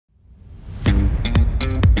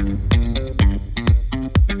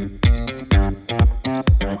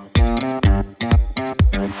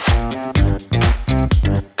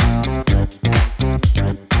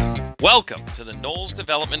Welcome to the Knowles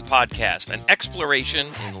Development Podcast, an exploration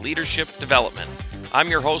in leadership development. I'm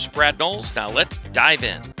your host, Brad Knowles. Now let's dive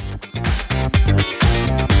in.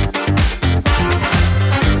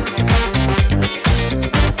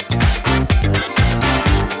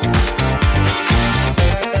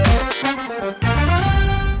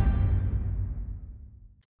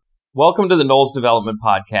 Welcome to the Knowles Development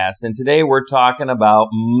Podcast, and today we're talking about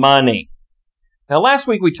money. Now, last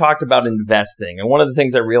week we talked about investing, and one of the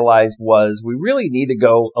things I realized was we really need to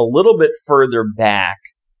go a little bit further back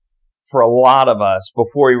for a lot of us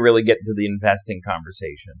before we really get into the investing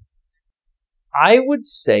conversation. I would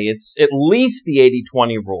say it's at least the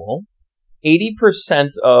 80-20 rule. 80%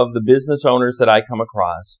 of the business owners that I come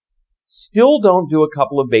across still don't do a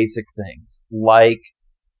couple of basic things, like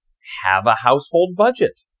have a household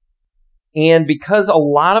budget. And because a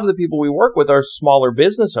lot of the people we work with are smaller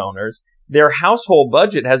business owners, their household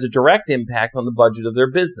budget has a direct impact on the budget of their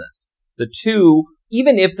business. The two,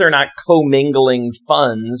 even if they're not commingling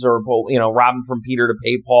funds or, robbing from Peter to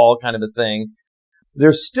pay Paul kind of a thing,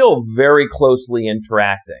 they're still very closely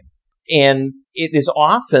interacting. And it is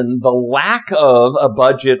often the lack of a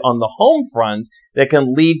budget on the home front that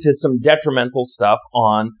can lead to some detrimental stuff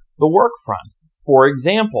on the work front. For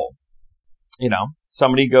example,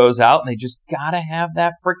 somebody goes out and they just gotta have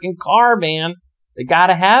that freaking car, man. They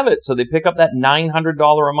gotta have it. So they pick up that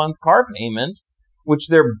 $900 a month car payment, which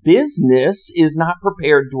their business is not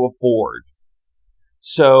prepared to afford.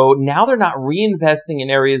 So now they're not reinvesting in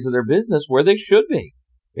areas of their business where they should be.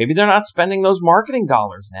 Maybe they're not spending those marketing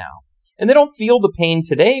dollars now. And they don't feel the pain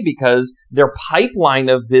today because their pipeline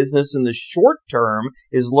of business in the short term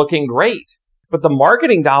is looking great. But the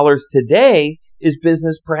marketing dollars today is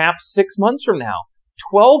business perhaps 6 months from now,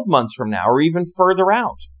 12 months from now, or even further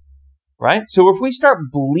out. Right? So if we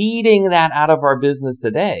start bleeding that out of our business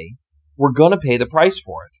today, we're going to pay the price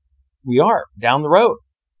for it. We are down the road.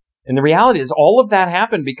 And the reality is all of that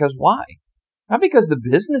happened because why? Not because the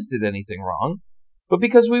business did anything wrong, but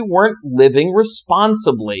because we weren't living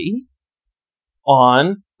responsibly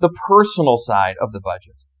on the personal side of the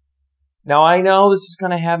budget. Now, I know this is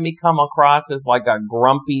going to have me come across as like a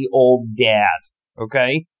grumpy old dad.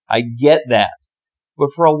 Okay? I get that.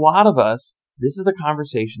 But for a lot of us, this is the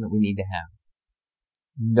conversation that we need to have.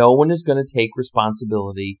 No one is going to take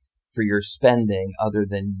responsibility for your spending other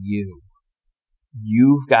than you.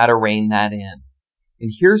 You've got to rein that in.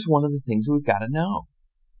 And here's one of the things that we've got to know.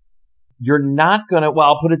 You're not going to,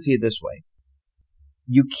 I'll put it to you this way.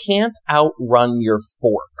 You can't outrun your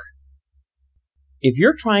fork. If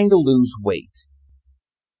you're trying to lose weight,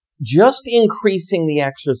 just increasing the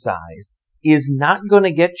exercise is not going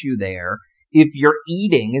to get you there if your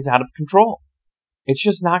eating is out of control. It's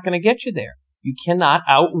just not going to get you there. You cannot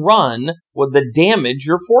outrun what the damage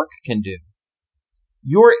your fork can do.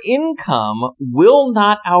 Your income will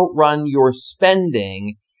not outrun your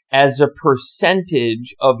spending as a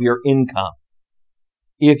percentage of your income.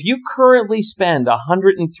 If you currently spend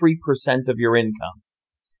 103% of your income,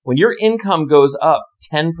 when your income goes up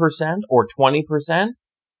 10% or 20%,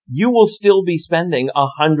 you will still be spending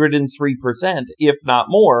 103%, if not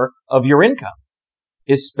more, of your income,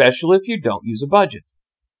 especially if you don't use a budget,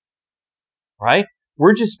 right?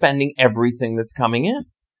 We're just spending everything that's coming in.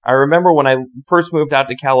 I remember when I first moved out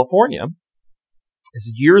to California, this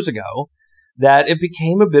is years ago, that it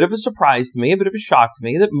became a bit of a surprise to me, a bit of a shock to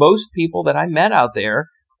me, that most people that I met out there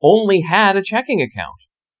only had a checking account.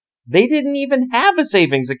 They didn't even have a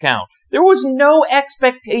savings account. There was no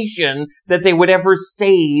expectation that they would ever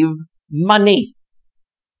save money.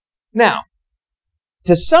 Now,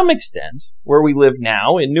 to some extent, where we live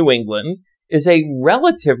now in New England is a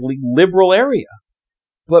relatively liberal area.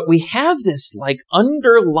 But we have this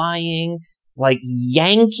underlying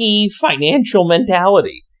Yankee financial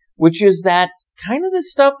mentality, which is that kind of the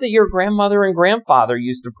stuff that your grandmother and grandfather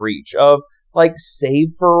used to preach of save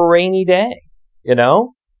for a rainy day,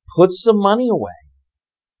 put some money away.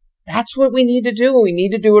 That's what we need to do. We need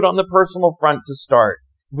to do it on the personal front to start.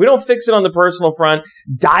 If we don't fix it on the personal front,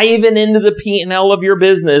 diving into the P&L of your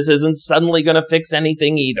business isn't suddenly going to fix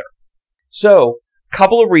anything either. So, a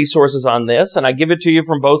couple of resources on this, and I give it to you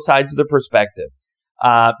from both sides of the perspective.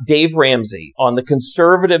 Dave Ramsey, on the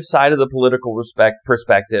conservative side of the political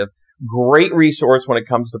perspective, great resource when it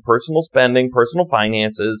comes to personal spending, personal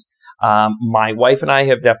finances. My wife and I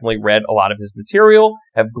have definitely read a lot of his material,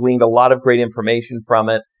 have gleaned a lot of great information from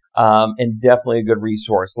it, and definitely a good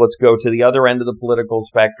resource. Let's go to the other end of the political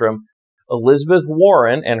spectrum. Elizabeth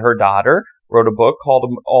Warren and her daughter wrote a book called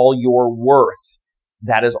All Your Worth.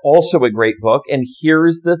 That is also a great book. And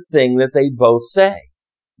here's the thing that they both say.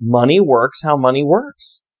 Money works how money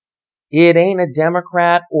works. It ain't a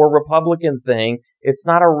Democrat or Republican thing. It's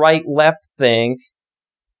not a right-left thing.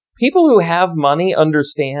 People who have money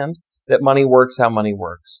understand that money works how money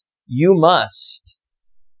works. You must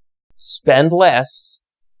spend less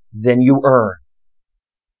than you earn.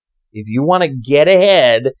 If you want to get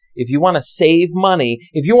ahead, if you want to save money,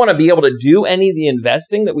 if you want to be able to do any of the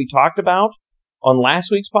investing that we talked about on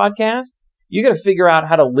last week's podcast, you got to figure out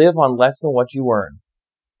how to live on less than what you earn.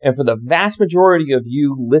 And for the vast majority of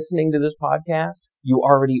you listening to this podcast, you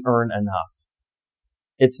already earn enough.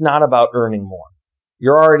 It's not about earning more.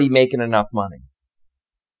 You're already making enough money.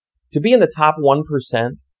 To be in the top 1%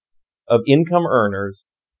 of income earners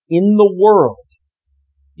in the world,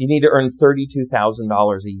 you need to earn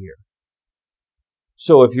 $32,000 a year.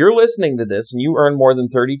 So if you're listening to this and you earn more than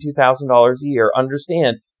 $32,000 a year,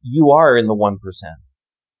 understand you are in the 1%.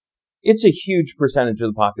 It's a huge percentage of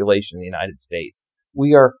the population in the United States.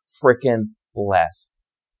 We are frickin' blessed.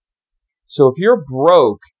 So if you're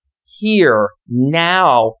broke here,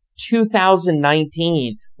 now,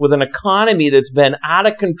 2019, with an economy that's been out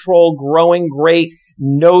of control, growing great,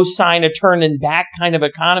 no sign of turning back kind of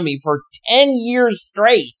economy for 10 years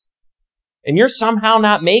straight, and you're somehow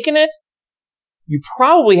not making it, you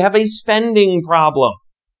probably have a spending problem.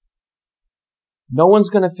 No one's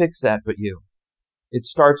going to fix that but you. It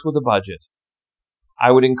starts with a budget.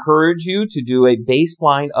 I would encourage you to do a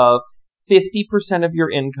baseline of 50% of your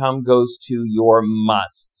income goes to your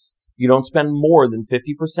musts. You don't spend more than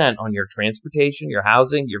 50% on your transportation, your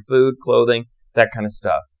housing, your food, clothing, that kind of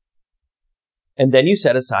stuff. And then you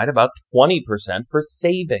set aside about 20% for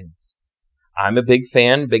savings. I'm a big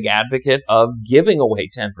fan, big advocate of giving away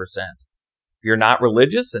 10%. If you're not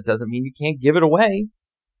religious, that doesn't mean you can't give it away,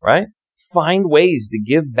 right? Find ways to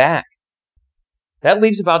give back. That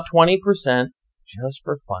leaves about 20% just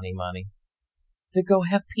for funny money. To go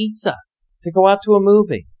have pizza, to go out to a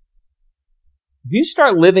movie. If you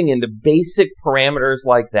start living into basic parameters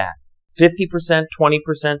like that, 50%, 20%,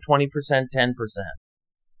 20%, 10%,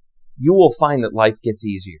 you will find that life gets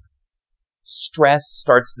easier. Stress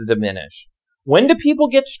starts to diminish. When do people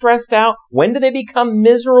get stressed out? When do they become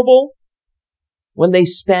miserable? When they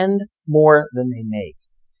spend more than they make.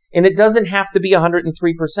 And it doesn't have to be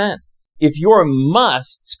 103%. If your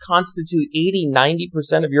musts constitute 80,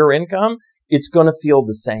 90% of your income, it's going to feel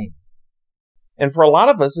the same. And for a lot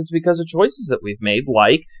of us, it's because of choices that we've made,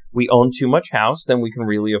 like we own too much house than we can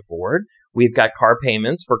really afford. We've got car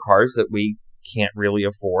payments for cars that we can't really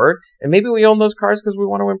afford. And maybe we own those cars because we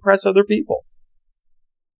want to impress other people.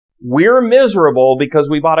 We're miserable because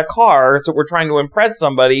we bought a car, so we're trying to impress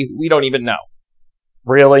somebody we don't even know.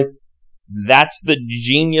 Really? That's the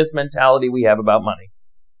genius mentality we have about money.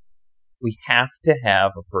 We have to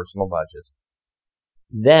have a personal budget.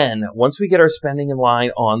 Then, once we get our spending in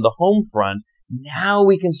line on the home front, now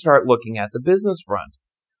we can start looking at the business front.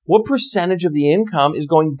 What percentage of the income is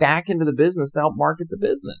going back into the business to help market the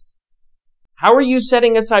business? How are you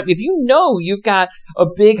setting aside? If you know you've got a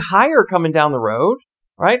big hire coming down the road,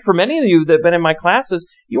 right? For many of you that have been in my classes,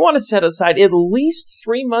 you want to set aside at least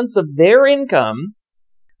 3 months of their income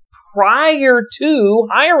prior to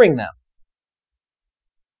hiring them.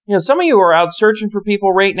 You know, some of you are out searching for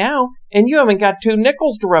people right now, and you haven't got 2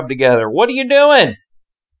 nickels to rub together. What are you doing?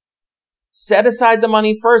 Set aside the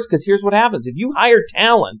money first, because here's what happens. If you hire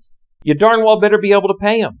talent, you darn well better be able to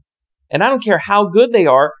pay them. And I don't care how good they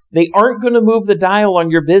aren't going to move the dial on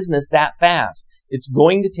your business that fast. It's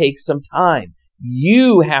going to take some time.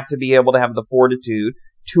 You have to be able to have the fortitude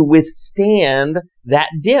to withstand that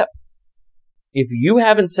dip. If you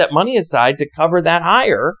haven't set money aside to cover that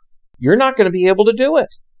hire, you're not going to be able to do it.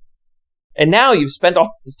 And now you've spent all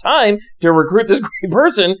this time to recruit this great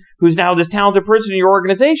person who's now this talented person in your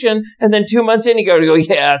organization, and then 2 months in you go,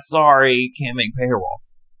 yeah, sorry, can't make payroll.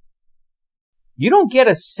 You don't get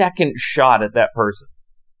a second shot at that person.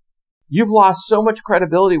 You've lost so much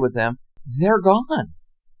credibility with them, they're gone.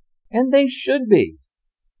 And they should be.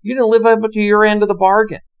 You didn't live up to your end of the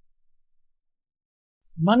bargain.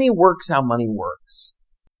 Money works how money works.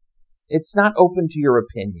 It's not open to your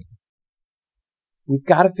opinion. We've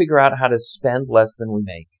got to figure out how to spend less than we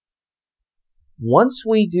make. Once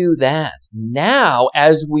we do that, now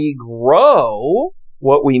as we grow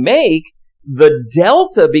what we make, the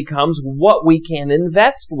delta becomes what we can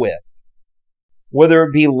invest with. Whether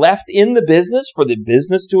it be left in the business for the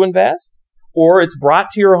business to invest, or it's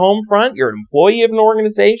brought to your home front, you're an employee of an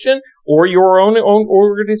organization, or your own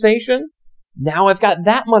organization. Now I've got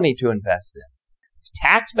that money to invest in. There's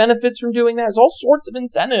tax benefits from doing that. There's all sorts of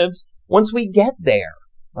incentives once we get there,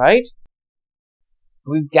 right?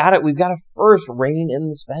 We've got to first rein in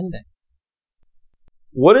the spending.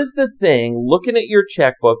 What is the thing, looking at your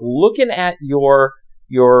checkbook, looking at your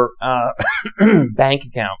bank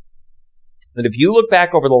account, that if you look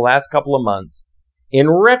back over the last couple of months, in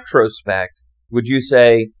retrospect, would you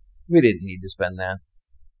say, we didn't need to spend that?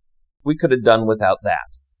 We could have done without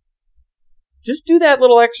that. Just do that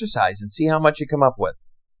little exercise and see how much you come up with.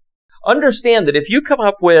 Understand that if you come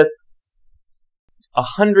up with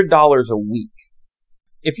 $100 a week,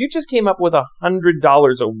 if you just came up with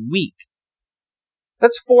 $100 a week,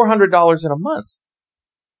 that's $400 in a month.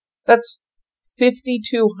 That's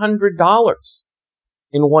 $5,200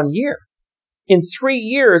 in 1 year. In 3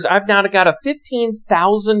 years, I've now got a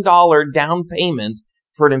 $15,000 down payment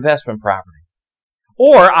for an investment property.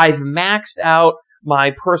 Or I've maxed out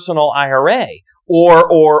my personal IRA.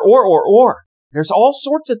 Or. There's all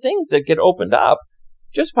sorts of things that get opened up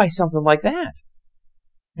just by something like that.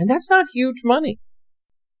 And that's not huge money.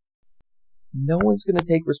 No one's going to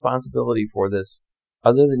take responsibility for this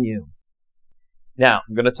other than you. Now,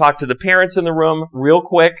 I'm going to talk to the parents in the room real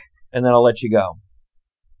quick, and then I'll let you go.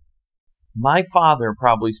 My father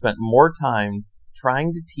probably spent more time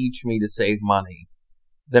trying to teach me to save money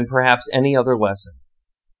than perhaps any other lesson.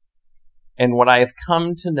 And what I have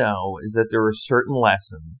come to know is that there are certain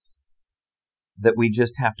lessons that we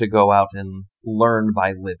just have to go out and learn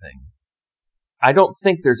by living. I don't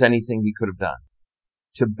think there's anything he could have done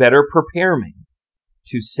to better prepare me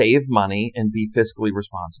to save money and be fiscally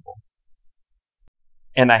responsible.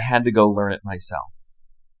 And I had to go learn it myself.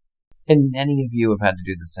 And many of you have had to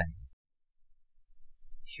do the same.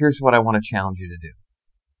 Here's what I want to challenge you to do.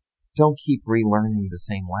 Don't keep relearning the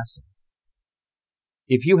same lesson.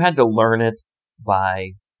 If you had to learn it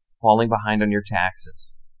by falling behind on your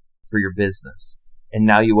taxes for your business, and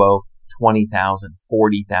now you owe $20,000,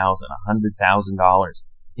 $40,000, $100,000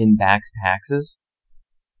 in back taxes,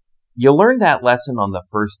 you learned that lesson on the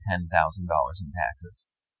first $10,000 in taxes.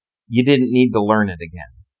 You didn't need to learn it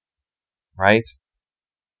again, right?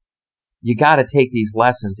 You got to take these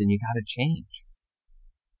lessons and you got to change.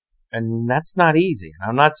 And that's not easy.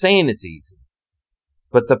 I'm not saying it's easy.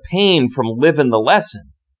 But the pain from living the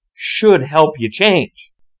lesson should help you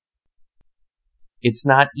change. It's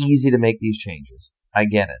not easy to make these changes. I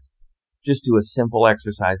get it. Just do a simple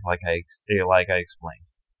exercise like I explained.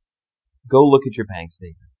 Go look at your bank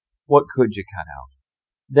statement. What could you cut out?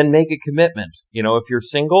 Then make a commitment. If you're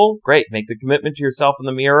single, great. Make the commitment to yourself in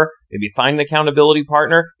the mirror. Maybe find an accountability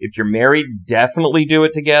partner. If you're married, definitely do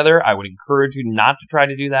it together. I would encourage you not to try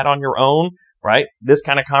to do that on your own, right? This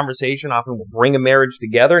kind of conversation often will bring a marriage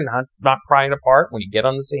together, not pry it apart when you get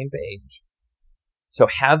on the same page. So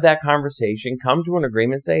have that conversation, come to an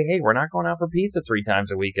agreement, say, hey, we're not going out for pizza 3 times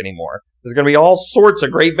a week anymore. There's going to be all sorts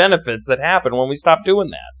of great benefits that happen when we stop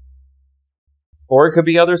doing that. Or it could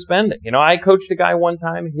be other spending. I coached a guy one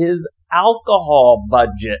time, his alcohol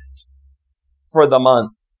budget for the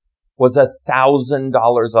month was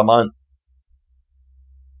 $1,000 a month.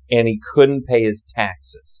 And he couldn't pay his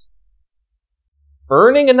taxes.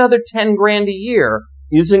 Earning another 10 grand a year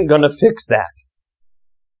isn't going to fix that.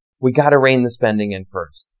 We got to rein the spending in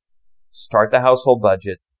first. Start the household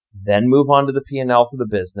budget, then move on to the P&L for the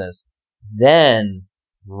business, then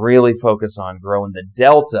really focus on growing the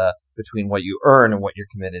delta between what you earn and what you're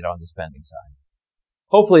committed on the spending side.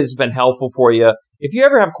 Hopefully this has been helpful for you. If you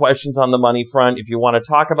ever have questions on the money front, if you want to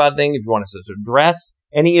talk about things, if you want us to address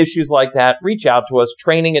any issues like that, reach out to us,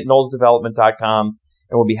 training@knowlesdevelopment.com, and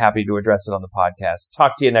we'll be happy to address it on the podcast.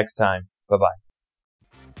 Talk to you next time.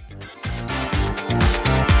 Bye-bye.